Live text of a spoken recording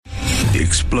The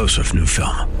explosive new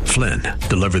film, Flynn,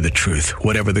 deliver the truth,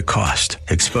 whatever the cost,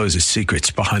 exposes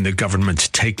secrets behind the government's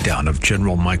takedown of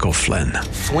General Michael Flynn.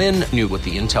 Flynn knew what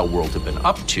the intel world had been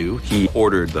up to. He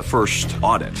ordered the first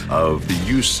audit of the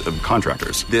use of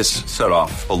contractors. This set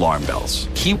off alarm bells.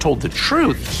 He told the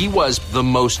truth. He was the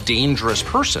most dangerous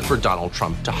person for Donald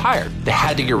Trump to hire. They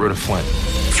had to get rid of Flynn.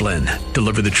 Flynn,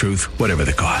 deliver the truth, whatever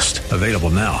the cost. Available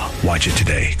now. Watch it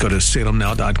today. Go to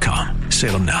salemnow.com.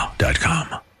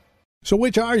 salemnow.com. So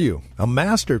which are you, a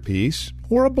masterpiece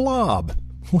or a blob?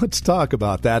 Let's talk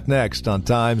about that next on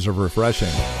Times of Refreshing.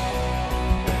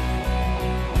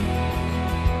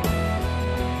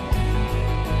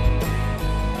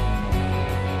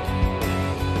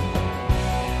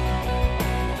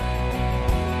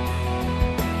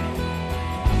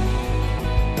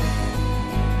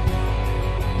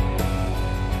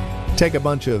 Take a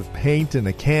bunch of paint and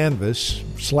a canvas,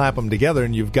 slap them together,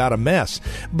 and you've got a mess.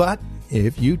 But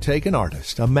if you take an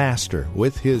artist, a master,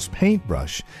 with his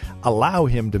paintbrush, allow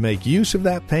him to make use of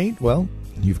that paint, well,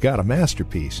 you've got a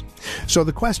masterpiece. So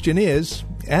the question is,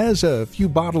 as a few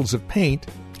bottles of paint,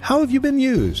 how have you been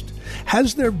used?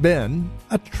 Has there been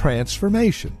a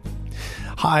transformation?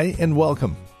 Hi, and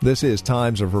welcome. This is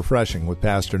Times of Refreshing with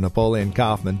Pastor Napoleon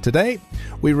Kaufman. Today,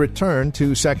 we return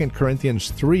to 2 Corinthians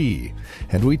 3,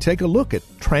 and we take a look at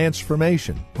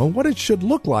transformation, and what it should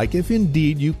look like if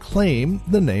indeed you claim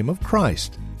the name of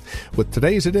Christ. With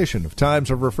today's edition of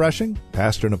Times of Refreshing,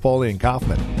 Pastor Napoleon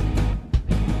Kaufman.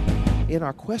 In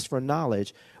our quest for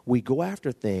knowledge, we go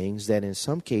after things that in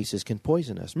some cases can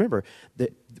poison us. Remember,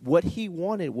 what he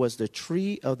wanted was the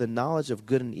tree of the knowledge of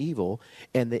good and evil,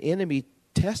 and the enemy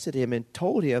tested him and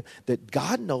told him that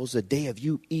God knows the day of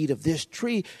you eat of this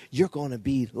tree, you're going to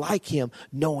be like him,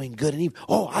 knowing good and evil.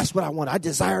 Oh, that's what I want. I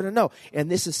desire to know. And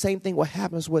this is the same thing what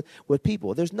happens with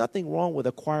people. There's nothing wrong with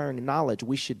acquiring knowledge.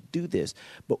 We should do this,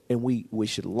 and we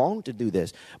should long to do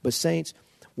this. But saints,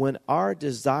 when our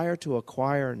desire to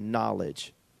acquire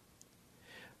knowledge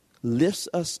lifts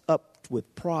us up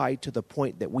with pride to the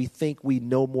point that we think we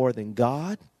know more than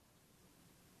God,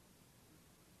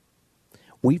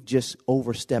 we've just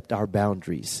overstepped our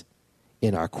boundaries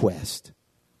in our quest.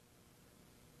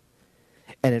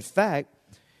 And in fact,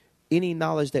 any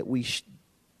knowledge that we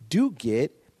do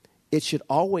get, it should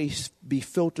always be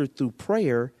filtered through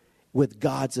prayer with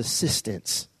God's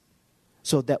assistance,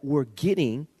 so that we're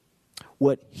getting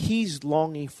what he's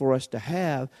longing for us to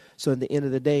have, so at the end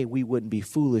of the day, we wouldn't be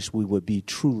foolish, we would be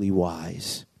truly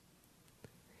wise.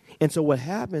 And so what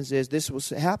happens is, this is what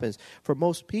happens for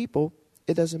most people.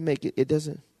 It doesn't make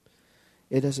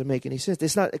any sense.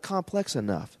 It's not complex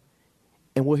enough.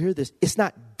 And we'll hear this. It's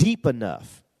not deep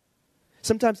enough.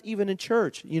 Sometimes even in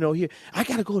church, here,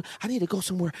 I need to go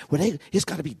somewhere where it's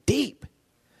got to be deep.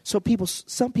 Some people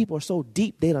are so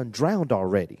deep they done drowned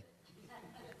already.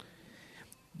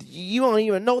 You don't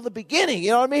even know the beginning.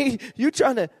 You know what I mean? You're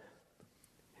trying to,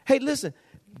 hey, listen,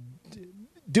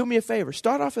 do me a favor.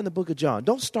 Start off in the book of John.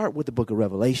 Don't start with the book of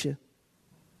Revelation.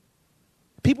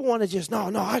 People want to just,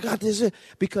 no, I got this.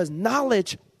 Because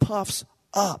knowledge puffs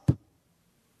up.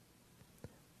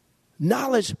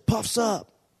 Knowledge puffs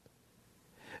up.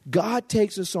 God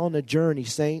takes us on a journey,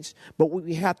 saints. But what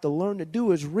we have to learn to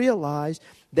do is realize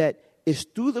that it's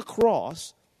through the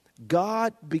cross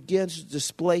God begins to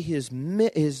display his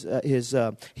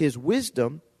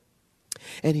wisdom.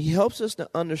 And he helps us to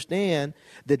understand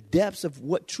the depths of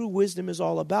what true wisdom is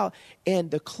all about.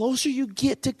 And the closer you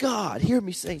get to God, hear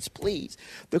me, saints, please.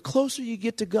 The closer you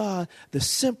get to God, the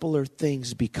simpler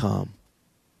things become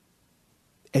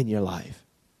in your life.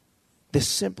 The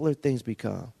simpler things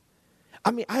become.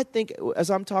 I mean, I think as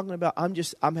I'm talking about,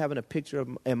 I'm having a picture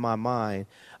in my mind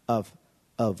of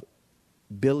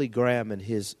Billy Graham in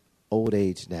his old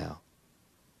age now.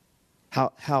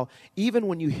 How even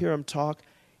when you hear him talk,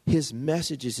 his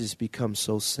messages has become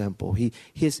so simple.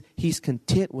 He's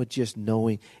content with just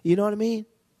knowing. You know what I mean?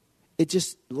 It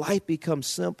just, life becomes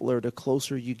simpler the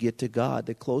closer you get to God.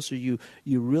 The closer you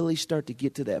really start to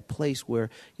get to that place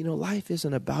where, life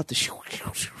isn't about the.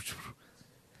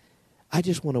 I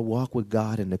just want to walk with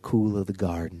God in the cool of the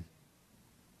garden.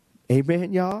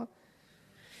 Amen, y'all?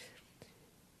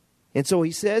 And so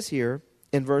he says here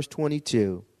in verse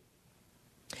 22,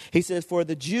 he says, for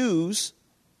the Jews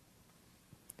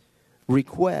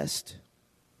request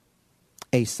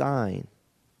a sign,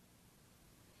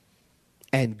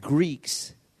 and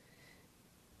Greeks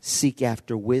seek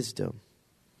after wisdom.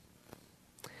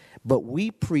 But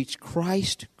we preach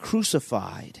Christ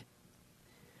crucified,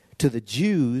 to the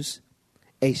Jews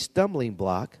a stumbling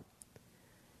block,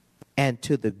 and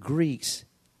to the Greeks,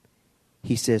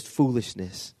 he says,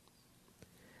 foolishness.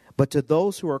 But to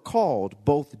those who are called,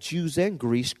 both Jews and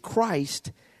Greeks,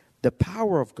 Christ, the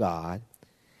power of God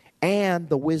and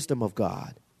the wisdom of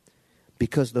God.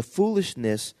 Because the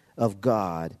foolishness of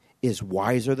God is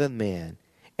wiser than man,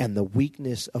 and the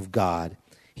weakness of God,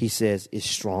 he says, is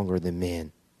stronger than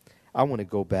men. I want to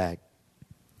go back.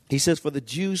 He says, for the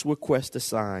Jews request a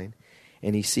sign,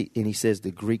 and he says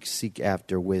the Greeks seek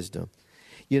after wisdom.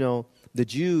 You know, the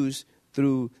Jews,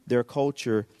 through their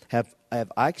culture, have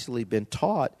actually been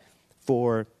taught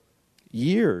for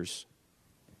years,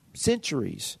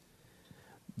 centuries,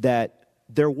 that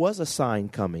there was a sign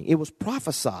coming. It was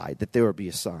prophesied that there would be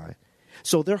a sign.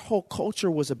 So their whole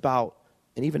culture was about,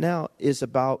 and even now is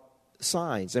about,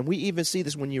 signs. And we even see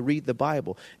this when you read the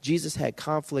Bible. Jesus had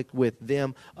conflict with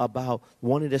them about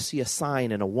wanting to see a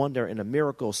sign and a wonder and a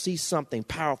miracle, see something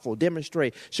powerful,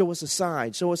 demonstrate, show us a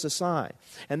sign, show us a sign.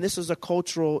 And this is a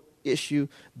cultural issue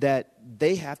that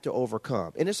they have to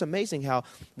overcome. And it's amazing how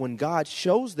when God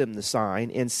shows them the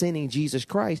sign in sending Jesus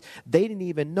Christ, they didn't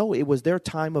even know it was their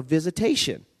time of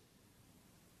visitation.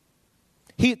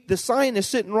 The sign is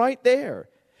sitting right there.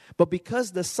 But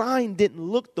because the sign didn't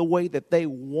look the way that they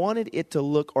wanted it to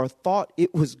look or thought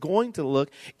it was going to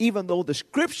look, even though the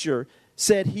scripture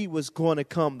said he was going to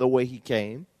come the way he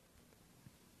came,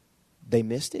 they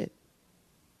missed it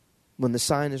when the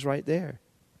sign is right there.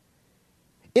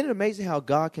 Isn't it amazing how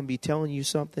God can be telling you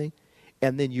something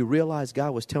and then you realize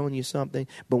God was telling you something,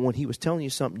 but when he was telling you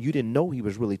something, you didn't know he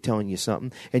was really telling you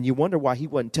something, and you wonder why he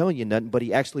wasn't telling you nothing, but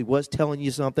he actually was telling you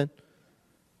something?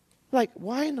 Like,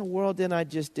 why in the world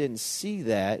didn't see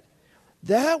that?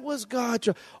 That was God.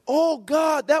 Oh,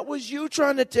 God, that was you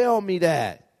trying to tell me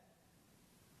that.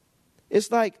 It's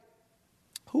like,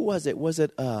 who was it? Who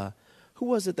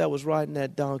was it that was riding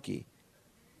that donkey?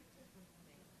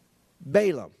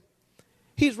 Balaam.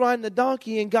 He's riding the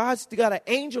donkey, and God's got an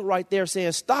angel right there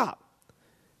saying, stop.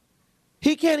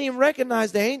 He can't even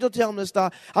recognize the angel telling him to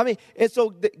stop. I mean, and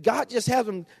so God just has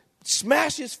him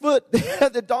smash his foot,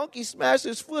 the donkey smash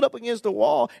his foot up against the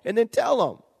wall, and then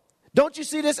tell him, don't you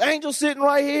see this angel sitting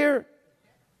right here?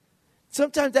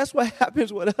 Sometimes that's what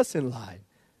happens with us in life.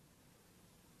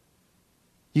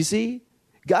 You see?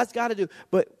 God's got to do.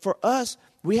 But for us,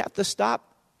 we have to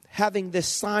stop having this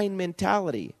sign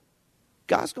mentality.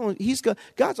 God's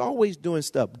always doing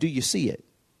stuff. Do you see it?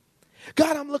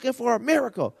 God, I'm looking for a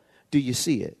miracle. Do you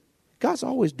see it? God's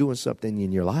always doing something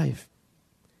in your life.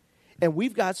 And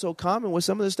we've got so common with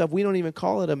some of this stuff, we don't even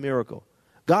call it a miracle.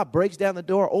 God breaks down the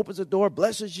door, opens the door,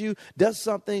 blesses you, does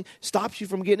something, stops you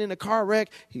from getting in a car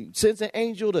wreck. He sends an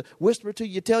angel to whisper to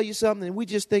you, tell you something, and we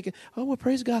just thinking, oh, well,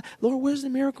 praise God. Lord, where's the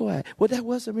miracle at? Well, that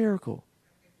was a miracle.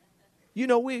 You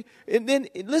know,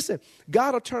 listen,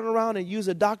 God will turn around and use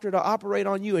a doctor to operate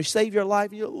on you and save your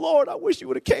life. You know, Lord, I wish you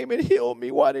would have came and healed me.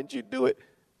 Why didn't you do it?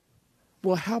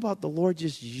 Well, how about the Lord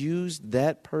just used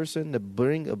that person to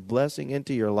bring a blessing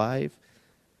into your life?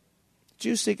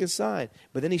 Jews seek a sign.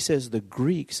 But then he says the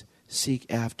Greeks seek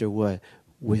after what?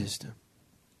 Wisdom.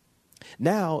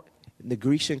 Now, in the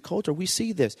Grecian culture, we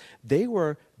see this. It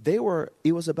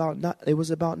was about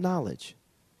knowledge.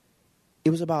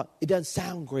 It doesn't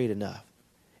sound great enough.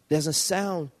 It doesn't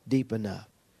sound deep enough.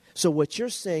 So what you're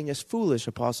saying is foolish,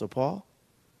 Apostle Paul.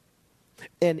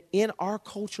 And in our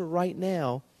culture right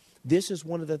now, this is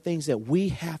one of the things that we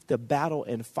have to battle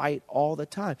and fight all the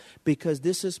time because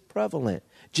this is prevalent.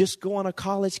 Just go on a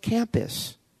college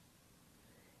campus.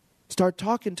 Start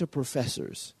talking to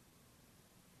professors.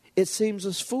 It seems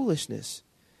as foolishness.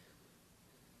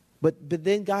 But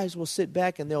then guys will sit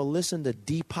back and they'll listen to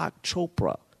Deepak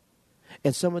Chopra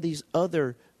and some of these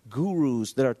other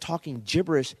gurus that are talking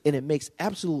gibberish and it makes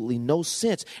absolutely no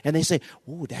sense. And they say,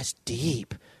 ooh, that's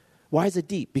deep. Why is it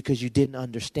deep? Because you didn't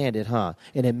understand it, huh?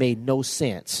 And it made no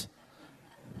sense.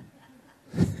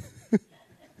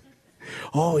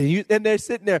 And they're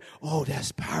sitting there, oh,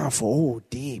 that's powerful. Oh,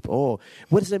 deep. Oh,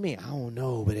 what does that mean? I don't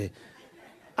know. But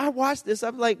I watched this.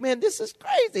 I'm like, man, this is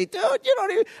crazy, dude. You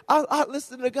don't even, I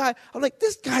listen to the guy. I'm like,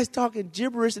 this guy's talking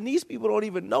gibberish and these people don't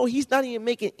even know. He's not even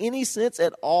making any sense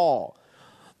at all.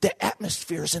 The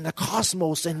atmospheres and the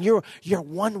cosmos, and you're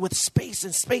one with space,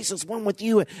 and space is one with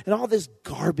you, and all this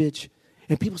garbage.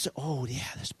 And people say, oh, yeah,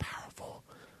 that's powerful.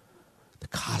 The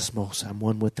cosmos, I'm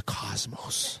one with the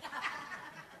cosmos.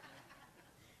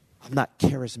 I'm not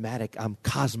charismatic, I'm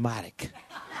cosmatic.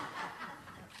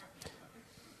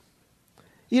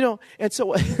 You know, and so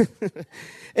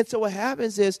what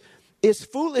happens is it's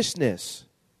foolishness.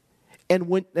 And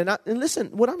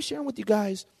listen, what I'm sharing with you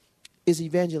guys is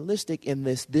evangelistic in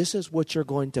this. This is what you're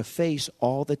going to face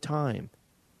all the time.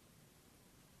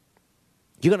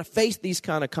 You're going to face these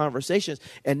kind of conversations,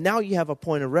 and now you have a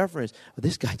point of reference. Well,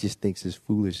 this guy just thinks it's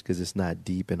foolish because it's not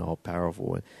deep and all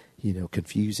powerful and,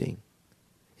 confusing.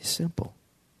 It's simple.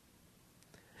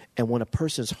 And when a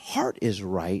person's heart is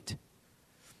right,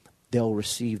 they'll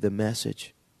receive the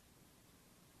message.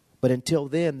 But until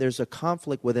then, there's a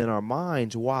conflict within our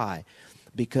minds. Why?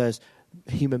 Because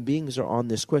human beings are on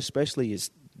this quest, especially,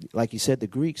 like you said, the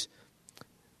Greeks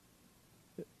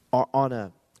are on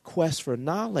a quest for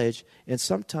knowledge, and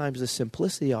sometimes the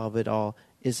simplicity of it all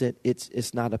is that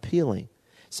it's not appealing.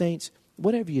 Saints,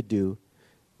 whatever you do,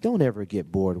 don't ever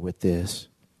get bored with this.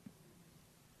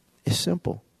 It's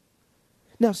simple.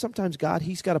 Now, sometimes God,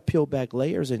 He's got to peel back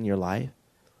layers in your life.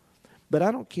 But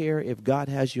I don't care if God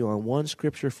has you on one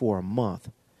scripture for a month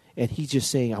and He's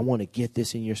just saying, I want to get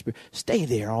this in your spirit. Stay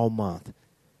there all month.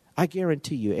 I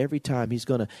guarantee you every time He's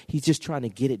just trying to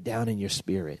get it down in your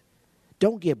spirit.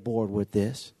 Don't get bored with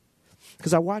this.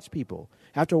 Because I watch people.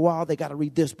 After a while, they got to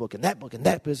read this book and that book and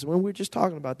that book. When we were just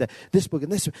talking about that, this book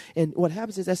and this. And what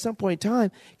happens is at some point in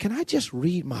time, can I just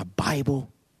read my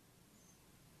Bible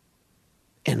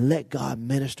and let God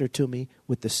minister to me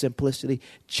with the simplicity?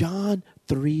 John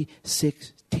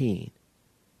 3:16.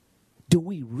 Do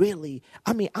we really?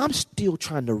 I'm still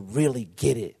trying to really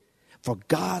get it. For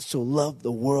God so loved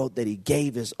the world that He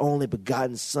gave His only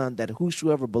begotten Son, that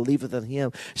whosoever believeth in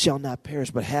Him shall not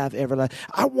perish but have everlasting.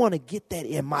 I want to get that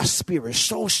in my spirit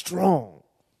so strong.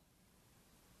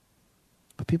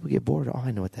 But people get bored. Oh, I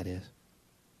know what that is.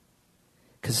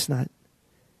 Because it's not.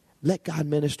 Let God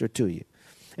minister to you.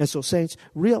 And so, saints,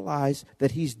 realize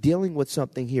that He's dealing with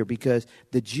something here, because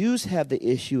the Jews have the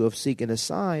issue of seeking a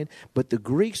sign, but the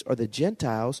Greeks or the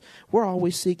Gentiles, we're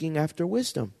always seeking after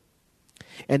wisdom.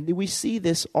 And we see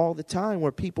this all the time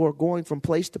where people are going from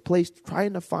place to place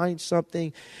trying to find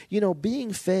something.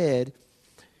 Being fed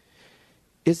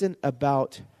isn't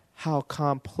about how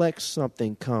complex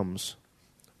something comes.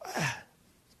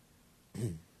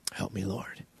 Help me,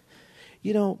 Lord.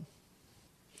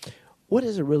 What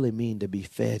does it really mean to be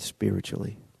fed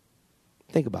spiritually?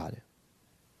 Think about it.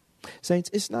 Saints,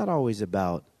 it's not always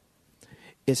about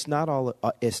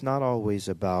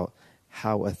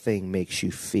how a thing makes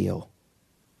you feel.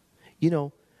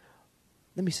 Let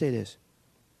me say this.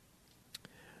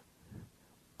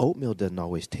 Oatmeal doesn't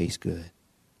always taste good.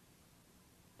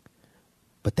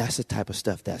 But that's the type of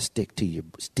stuff that stick to you.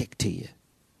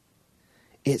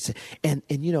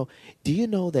 Do you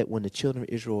know that when the children of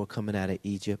Israel were coming out of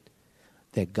Egypt,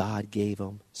 that God gave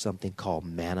them something called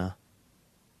manna?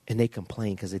 And they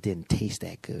complained because it didn't taste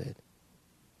that good.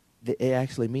 It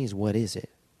actually means, what is it?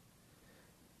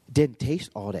 Didn't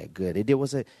taste all that good. It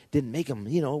didn't make them,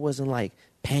 it wasn't like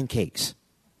pancakes.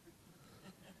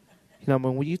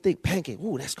 When you think pancake,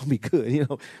 ooh, that's going to be good,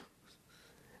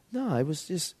 No, it was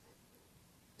just,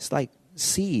 it's like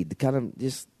seed, kind of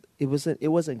just, it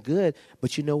wasn't good.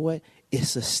 But you know what? It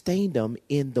sustained them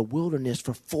in the wilderness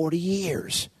for 40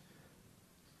 years.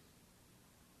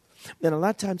 And a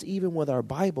lot of times, even with our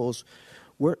Bibles,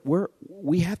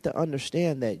 we have to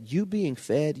understand that you being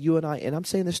fed, you and I, and I'm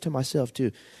saying this to myself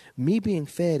too, me being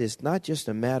fed is not just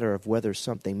a matter of whether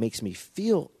something makes me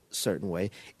feel a certain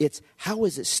way. It's how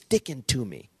is it sticking to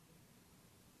me?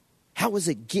 How is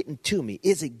it getting to me?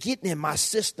 Is it getting in my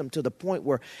system to the point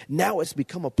where now it's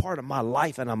become a part of my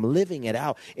life and I'm living it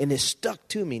out and it's stuck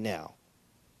to me now?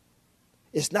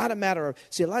 It's not a matter of,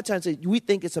 a lot of times we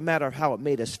think it's a matter of how it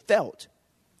made us felt.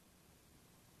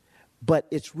 But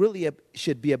it's really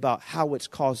should be about how it's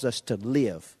caused us to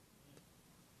live.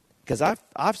 Because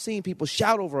I've seen people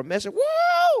shout over a message,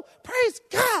 whoa, praise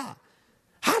God,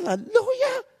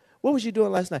 hallelujah. What was you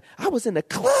doing last night? I was in the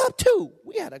club too.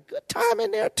 We had a good time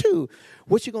in there too.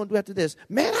 What you going to do after this?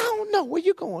 Man, I don't know. Where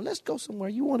you going? Let's go somewhere.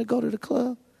 You want to go to the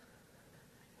club?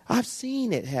 I've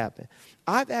seen it happen.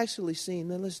 I've actually seen,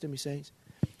 now listen to me, saints.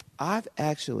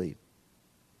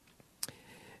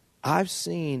 I've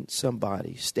seen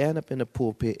somebody stand up in the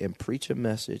pulpit and preach a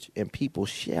message, and people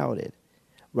shouted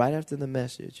right after the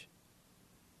message.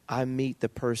 I meet the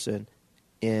person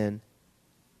in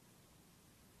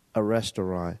a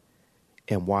restaurant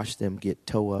and watch them get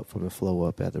toe up from the flow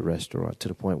up at the restaurant, to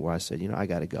the point where I said, I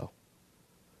got to go.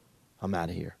 I'm out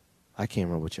of here. I can't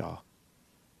run with y'all.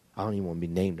 I don't even want to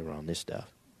be named around this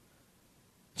stuff.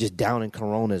 Just down in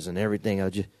Coronas and everything.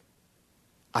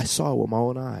 I saw it with my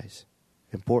own eyes.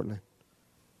 In Portland,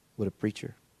 with a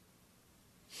preacher.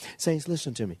 Saints,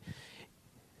 listen to me.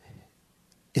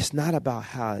 It's not about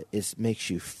how it makes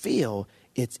you feel.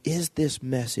 Is this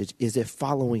message, is it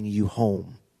following you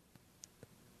home?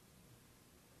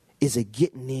 Is it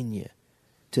getting in you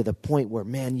to the point where,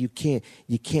 man, you can't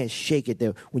shake it.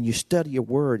 When you study your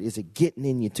word, is it getting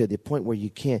in you to the point where you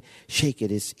can't shake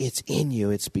it? It's in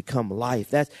you. It's become life.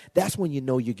 That's when you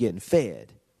know you're getting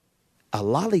fed. A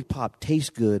lollipop tastes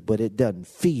good, but it doesn't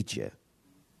feed you.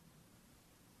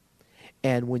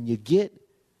 And when you get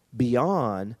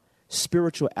beyond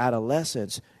spiritual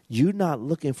adolescence, you're not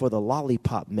looking for the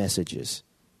lollipop messages.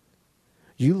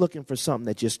 You're looking for something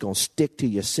that's just going to stick to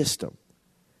your system.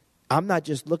 I'm not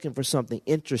just looking for something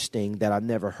interesting that I've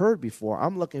never heard before.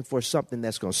 I'm looking for something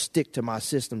that's going to stick to my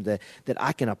system, that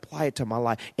I can apply it to my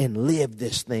life and live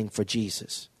this thing for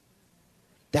Jesus.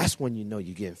 That's when you know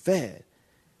you're getting fed.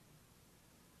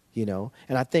 You know,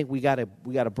 and I think we got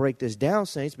to break this down,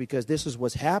 saints, because this is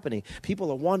what's happening. People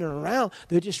are wandering around.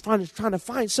 They're just trying to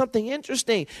find something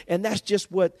interesting, and that's just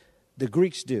what the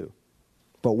Greeks do.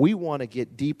 But we want to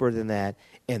get deeper than that,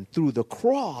 and through the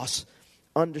cross,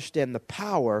 understand the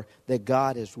power that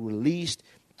God has released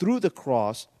through the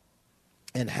cross,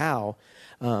 and how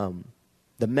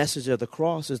the message of the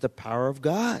cross is the power of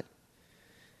God.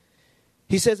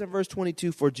 He says in verse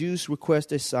 22, for Jews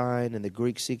request a sign and the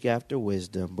Greeks seek after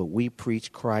wisdom, but we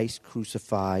preach Christ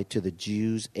crucified, to the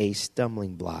Jews a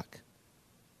stumbling block.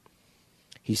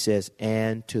 He says,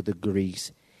 and to the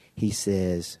Greeks, he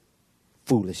says,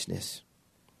 foolishness.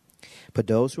 But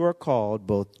those who are called,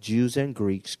 both Jews and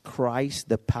Greeks, Christ,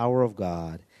 the power of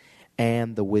God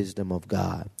and the wisdom of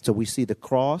God. So we see the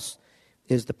cross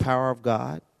is the power of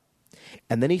God.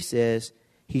 And then he says,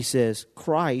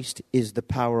 Christ is the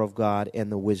power of God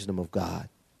and the wisdom of God.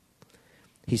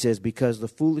 He says, because the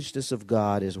foolishness of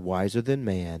God is wiser than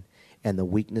man, and the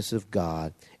weakness of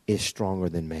God is stronger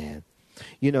than man.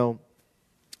 You know,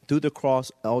 through the cross,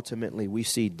 ultimately, we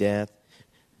see death,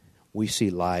 we see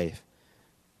life.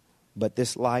 But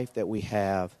this life that we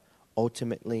have,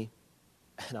 ultimately,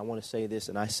 and I want to say this,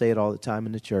 and I say it all the time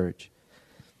in the church,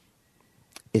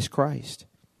 is Christ.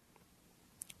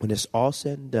 When it's all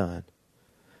said and done,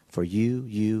 for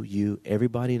you,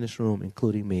 everybody in this room,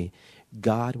 including me,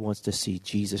 God wants to see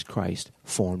Jesus Christ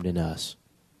formed in us.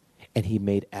 And he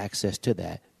made access to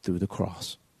that through the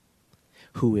cross,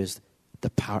 who is the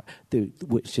power,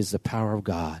 which is the power of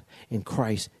God. And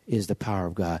Christ is the power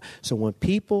of God. So when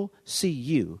people see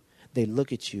you, they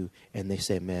look at you and they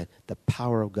say, man, the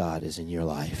power of God is in your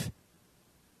life.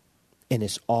 And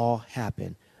it's all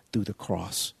happened through the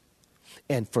cross.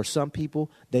 And for some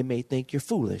people, they may think you're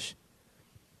foolish.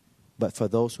 But for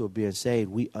those who are being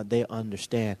saved, they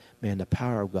understand, man, the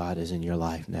power of God is in your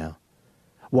life now.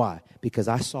 Why? Because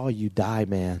I saw you die,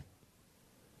 man.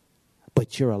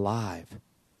 But you're alive.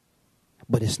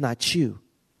 But it's not you.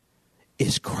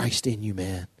 It's Christ in you,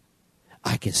 man.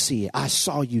 I can see it. I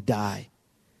saw you die.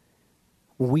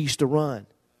 When we used to run,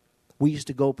 we used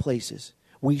to go places.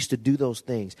 We used to do those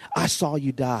things. I saw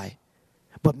you die.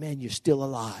 But, man, you're still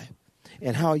alive.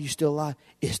 And how are you still alive?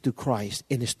 It's through Christ,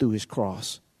 and it's through his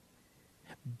cross.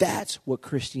 That's what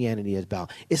Christianity is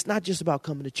about. It's not just about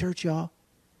coming to church, y'all.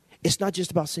 It's not just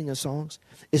about singing songs.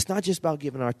 It's not just about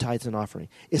giving our tithes and offering.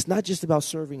 It's not just about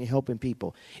serving and helping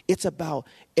people. It's about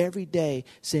every day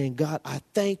saying, God, I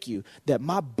thank you that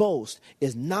my boast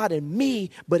is not in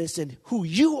me, but it's in who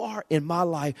you are in my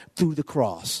life through the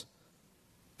cross.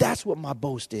 That's what my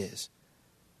boast is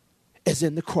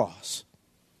in the cross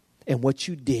and what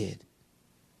you did.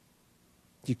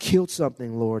 You killed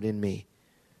something, Lord, in me,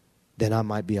 that I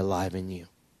might be alive in you.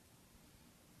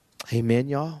 Amen,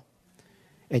 y'all?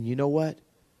 And you know what?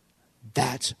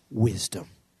 That's wisdom.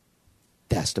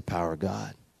 That's the power of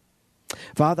God.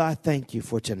 Father, I thank you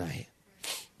for tonight.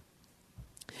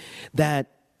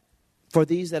 That for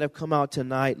these that have come out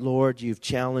tonight, Lord, you've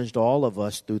challenged all of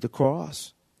us through the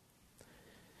cross.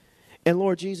 And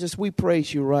Lord Jesus, we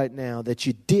praise you right now that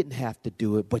you didn't have to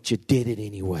do it, but you did it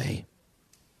anyway.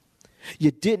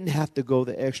 You didn't have to go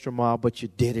the extra mile, but you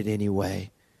did it anyway.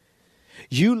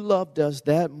 You loved us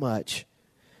that much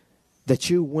that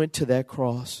you went to that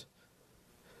cross.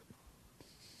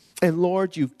 And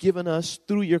Lord, you've given us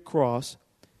through your cross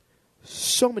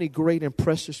so many great and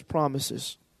precious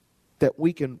promises that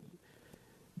we can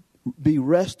be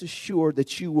rest assured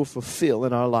that you will fulfill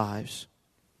in our lives.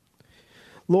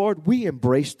 Lord, we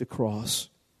embrace the cross.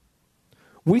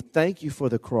 We thank you for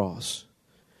the cross.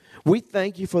 We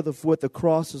thank you for what the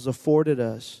cross has afforded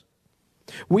us.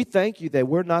 We thank you that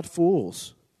we're not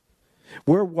fools.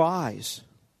 We're wise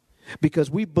because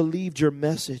we believed your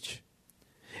message.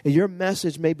 And your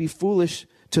message may be foolish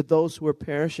to those who are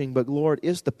perishing, but Lord,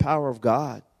 it's the power of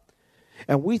God.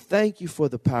 And we thank you for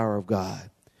the power of God.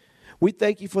 We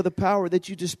thank you for the power that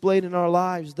you displayed in our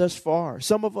lives thus far.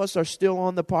 Some of us are still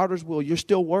on the potter's wheel. You're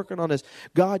still working on us.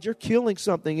 God, you're killing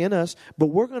something in us, but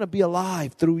we're going to be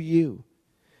alive through you.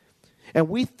 And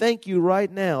we thank you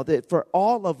right now that for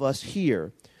all of us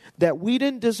here, that we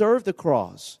didn't deserve the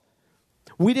cross.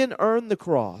 We didn't earn the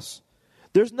cross.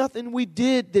 There's nothing we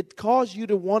did that caused you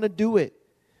to want to do it.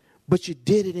 But you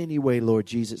did it anyway, Lord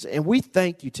Jesus. And we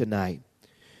thank you tonight.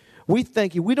 We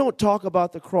thank you. We don't talk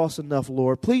about the cross enough,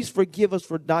 Lord. Please forgive us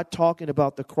for not talking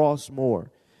about the cross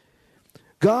more.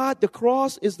 God, the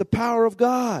cross is the power of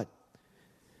God.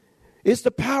 It's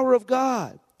the power of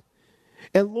God.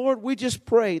 And Lord, we just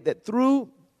pray that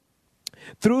through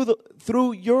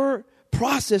your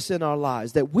process in our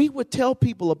lives, that we would tell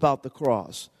people about the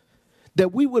cross,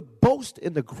 that we would boast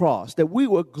in the cross, that we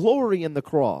would glory in the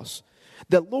cross.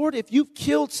 That, Lord, if you've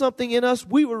killed something in us,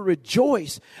 we will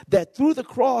rejoice that through the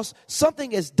cross,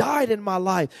 something has died in my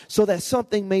life so that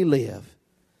something may live.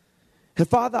 And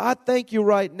Father, I thank you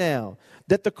right now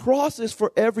that the cross is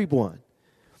for everyone.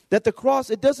 That the cross,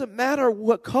 it doesn't matter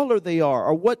what color they are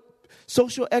or what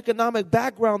socioeconomic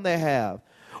background they have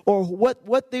or what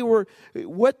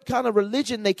kind of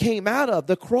religion they came out of.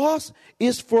 The cross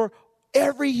is for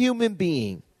every human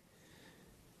being.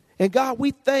 And God, we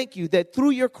thank you that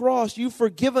through your cross, you've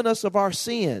forgiven us of our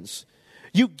sins.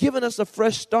 You've given us a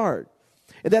fresh start.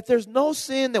 And that there's no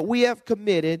sin that we have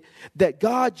committed that,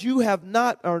 God, you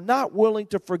are not willing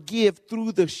to forgive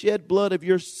through the shed blood of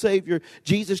your Savior,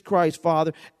 Jesus Christ,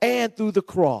 Father, and through the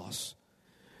cross.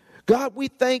 God, we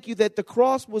thank you that the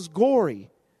cross was gory.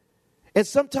 And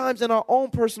sometimes in our own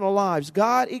personal lives,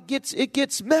 God, it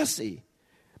gets messy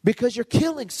because you're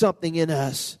killing something in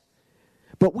us.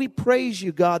 But we praise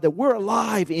you, God, that we're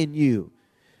alive in you.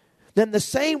 Then the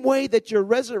same way that your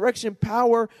resurrection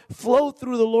power flowed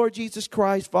through the Lord Jesus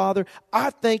Christ, Father, I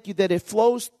thank you that it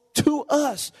flows to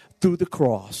us through the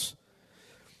cross.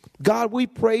 God, we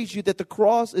praise you that the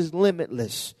cross is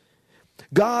limitless.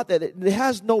 God, that it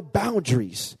has no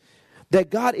boundaries.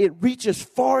 That, God, it reaches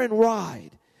far and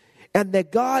wide. And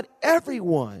that, God,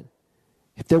 everyone,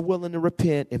 if they're willing to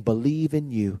repent and believe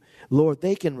in you, Lord,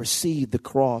 they can receive the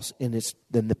cross and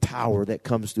the power that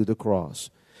comes through the cross.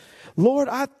 Lord,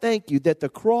 I thank you that the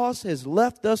cross has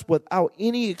left us without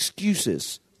any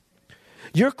excuses.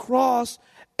 Your cross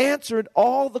answered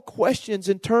all the questions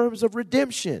in terms of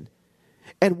redemption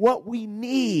and what we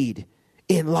need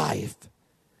in life.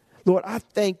 Lord, I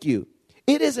thank you.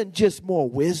 It isn't just more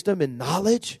wisdom and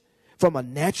knowledge from a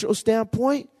natural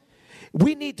standpoint.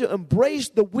 We need to embrace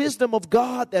the wisdom of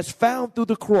God that's found through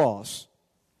the cross.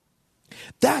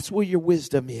 That's where your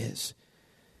wisdom is.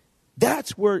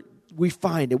 That's where we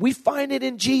find it. We find it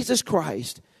in Jesus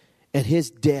Christ and his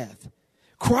death.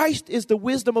 Christ is the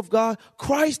wisdom of God.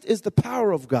 Christ is the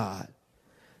power of God.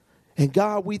 And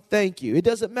God, we thank you. It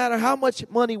doesn't matter how much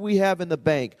money we have in the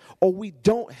bank or we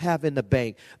don't have in the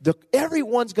bank.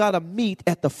 Everyone's got to meet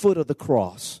at the foot of the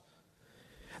cross.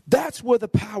 That's where the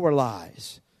power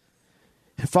lies.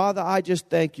 And Father, I just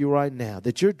thank you right now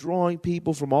that you're drawing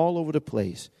people from all over the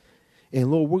place. And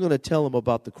Lord, we're going to tell them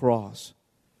about the cross.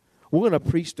 We're going to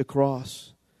preach the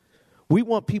cross. We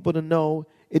want people to know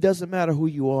it doesn't matter who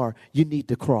you are, you need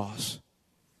the cross.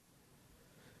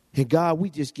 And God, we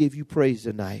just give you praise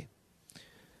tonight.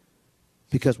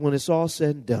 Because when it's all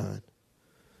said and done,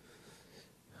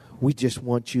 we just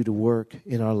want you to work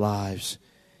in our lives.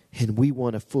 And we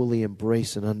want to fully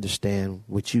embrace and understand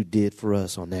what you did for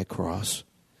us on that cross.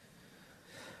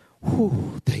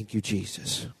 Whew, thank you,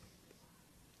 Jesus.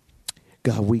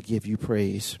 God, we give you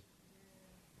praise.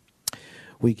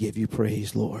 We give you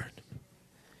praise, Lord.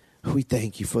 We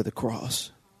thank you for the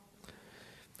cross.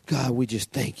 God, we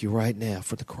just thank you right now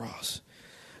for the cross.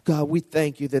 God, we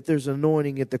thank you that there's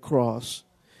anointing at the cross,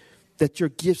 that your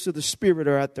gifts of the Spirit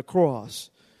are at the cross,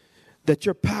 that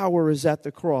your power is at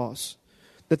the cross,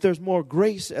 that there's more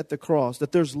grace at the cross,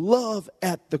 that there's love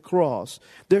at the cross,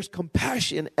 there's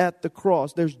compassion at the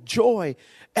cross, there's joy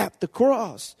at the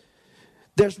cross,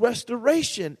 there's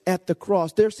restoration at the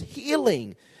cross, there's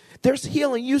healing. There's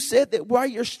healing. You said that by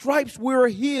your stripes we are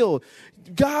healed.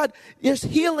 God, there's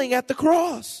healing at the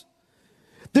cross.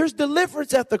 There's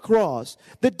deliverance at the cross.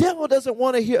 The devil doesn't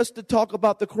want to hear us to talk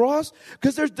about the cross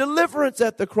because there's deliverance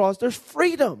at the cross. There's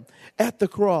freedom at the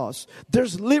cross.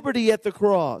 There's liberty at the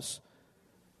cross.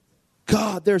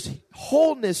 God, there's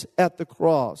wholeness at the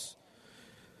cross.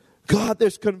 God,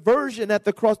 there's conversion at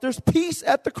the cross. There's peace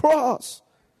at the cross.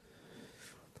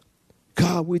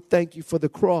 God, we thank you for the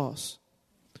cross.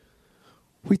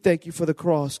 We thank you for the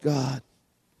cross, God.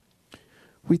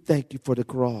 We thank you for the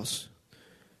cross.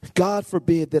 God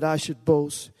forbid that I should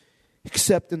boast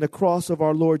except in the cross of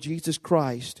our Lord Jesus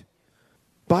Christ,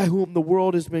 by whom the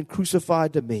world has been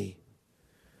crucified to me,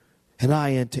 and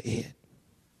I unto it.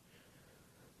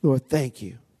 Lord, thank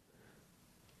you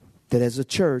that as a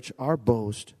church, our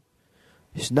boast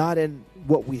is not in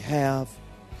what we have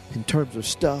in terms of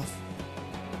stuff.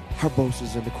 Our boast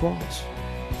is in the cross.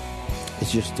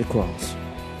 It's just the cross.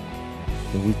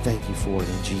 And we thank you for it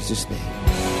in Jesus' name.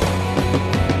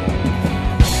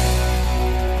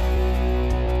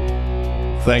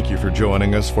 Thank you for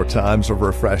joining us for Times of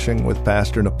Refreshing with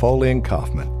Pastor Napoleon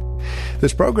Kaufman.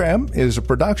 This program is a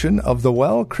production of the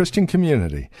Well Christian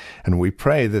Community, and we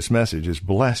pray this message has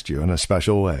blessed you in a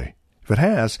special way. If it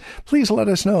has, please let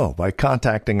us know by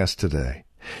contacting us today.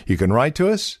 You can write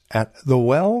to us at the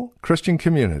Well Christian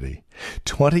Community,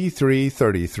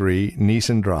 2333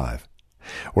 Neeson Drive.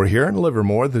 We're here in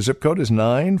Livermore. The zip code is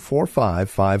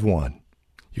 94551.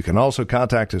 You can also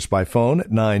contact us by phone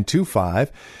at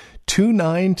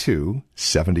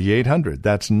 925-292-7800.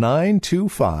 That's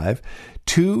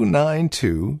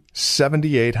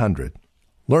 925-292-7800.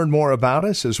 Learn more about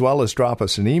us as well as drop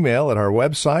us an email at our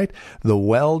website,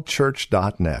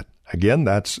 thewellchurch.net. Again,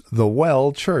 that's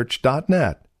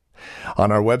thewellchurch.net.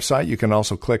 On our website, you can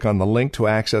also click on the link to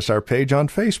access our page on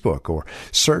Facebook or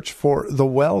search for the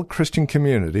Well Christian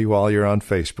Community while you're on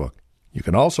Facebook. You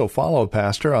can also follow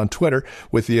Pastor on Twitter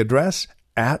with the address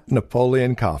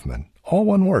 @Napoleon Kaufman, all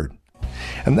one word.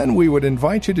 And then we would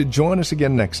invite you to join us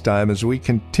again next time as we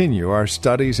continue our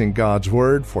studies in God's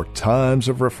Word for Times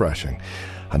of Refreshing.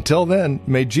 Until then,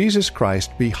 may Jesus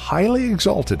Christ be highly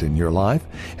exalted in your life,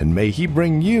 and may He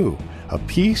bring you a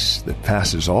peace that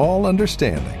passes all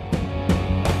understanding.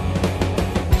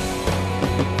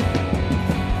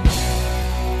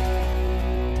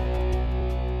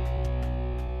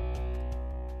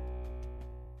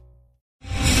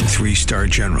 Three-star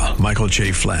General Michael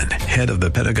J. Flynn, head of the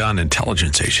Pentagon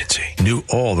Intelligence Agency, knew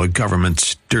all the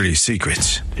government's dirty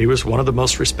secrets. He was one of the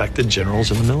most respected generals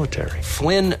in the military.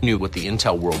 Flynn knew what the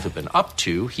intel world had been up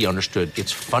to. He understood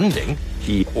its funding.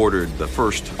 He ordered the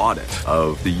first audit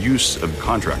of the use of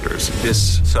contractors.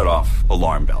 This set off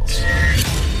alarm bells.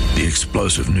 The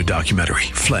explosive new documentary,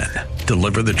 Flynn,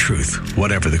 Deliver the Truth,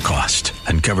 Whatever the Cost,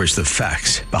 uncovers the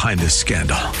facts behind this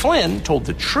scandal. Flynn told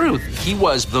the truth. He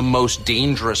was the most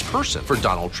dangerous person for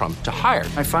Donald Trump to hire.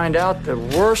 I find out the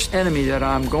worst enemy that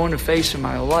I'm going to face in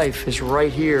my life is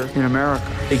right here in America.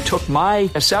 They took my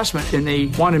assessment and they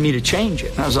wanted me to change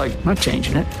it. And I was like, I'm not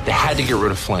changing it. They had to get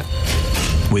rid of Flynn.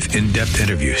 With in-depth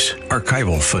interviews,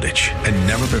 archival footage, and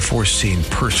never-before-seen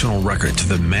personal records of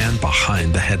the man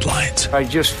behind the headlines. I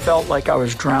just felt like I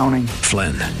was drowning.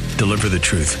 Flynn, Deliver the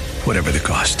Truth, Whatever the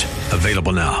Cost.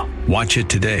 Available now. Watch it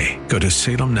today. Go to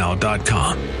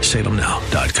salemnow.com.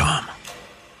 salemnow.com.